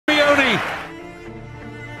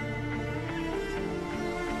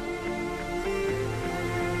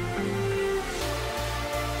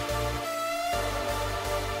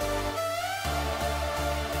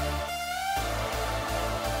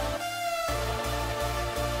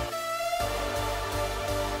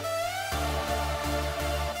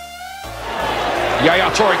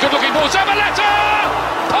Yaya Toure, good looking ball, Zabaleta!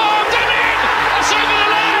 Palmed and in! It's over the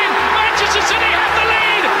line! Manchester City have the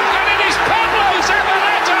lead! And it is Pablo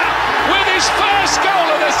Zabaleta with his first goal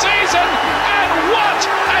of the season! And what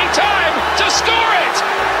a time to score it!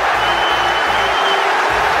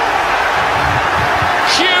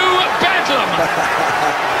 Hugh Bedlam!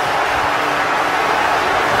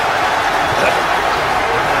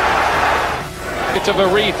 Bit of a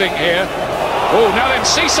rethink here. Oh, now then,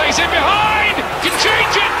 Cissé's in behind! Can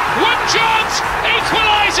change it! One chance!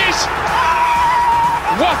 Equalises!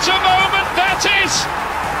 What a moment that is!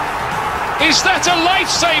 Is that a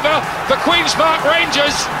lifesaver for Queen's Park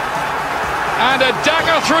Rangers? And a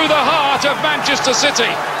dagger through the heart of Manchester City.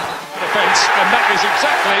 Defence, and that is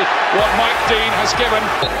exactly what Mike Dean has given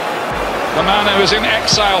the man who was in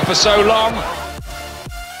exile for so long.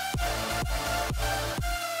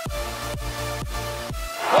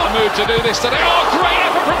 What a move to do this today. Oh, great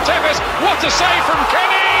effort from Tevez. What a save from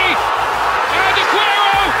Kenny. And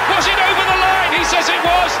Aguero. Was it over the line? He says it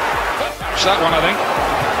was. Catch that one, I think.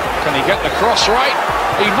 Can he get the cross right?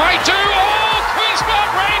 He might do. Oh, Queen's Park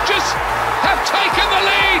Rangers have taken the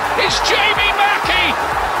lead. It's Jamie Mackie.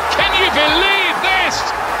 Can you believe this?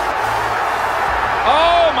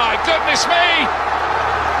 Oh, my goodness me.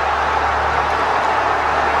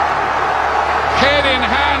 Head in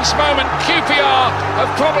hands moment. QPR have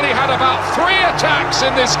probably had about 3 attacks in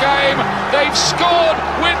this game. They've scored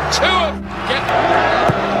with 2.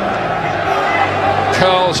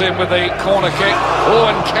 Curls in with the corner kick. Oh,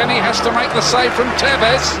 and Kenny has to make the save from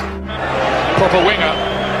Tevez. Proper winger.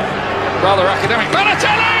 Rather academic.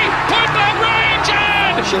 Balotelli! Point blank range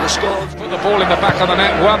and... Should have scored. Put the ball in the back of the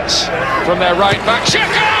net once from their right back. Sheko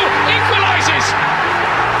equalises!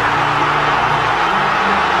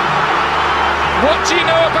 What do you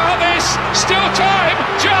know about this? Still time,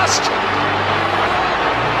 just.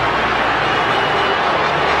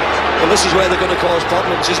 Well, this is where they're going to cause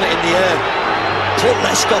problems, isn't it, in the air? Put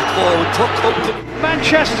Lescott forward, put Compton.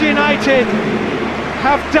 Manchester United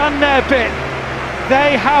have done their bit.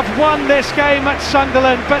 They have won this game at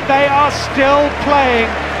Sunderland, but they are still playing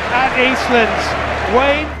at Eastlands.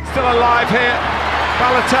 Wayne still alive here.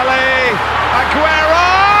 Balotelli, Aguero!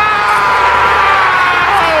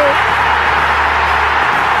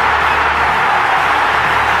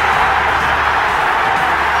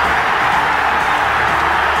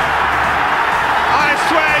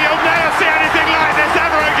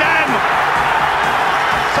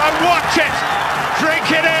 Watch it, drink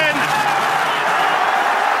it in.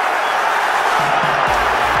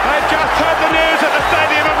 They've just heard the news at the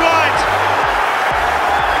Stadium of Light.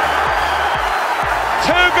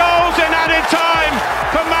 2 goals in added time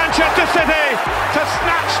for Manchester City to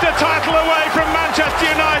snatch the title away from Manchester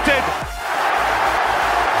United.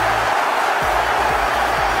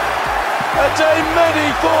 A day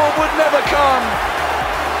many thought would never come.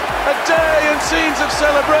 A day and scenes of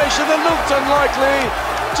celebration that looked unlikely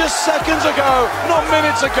just seconds ago, not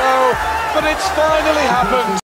minutes ago, but it's finally happened.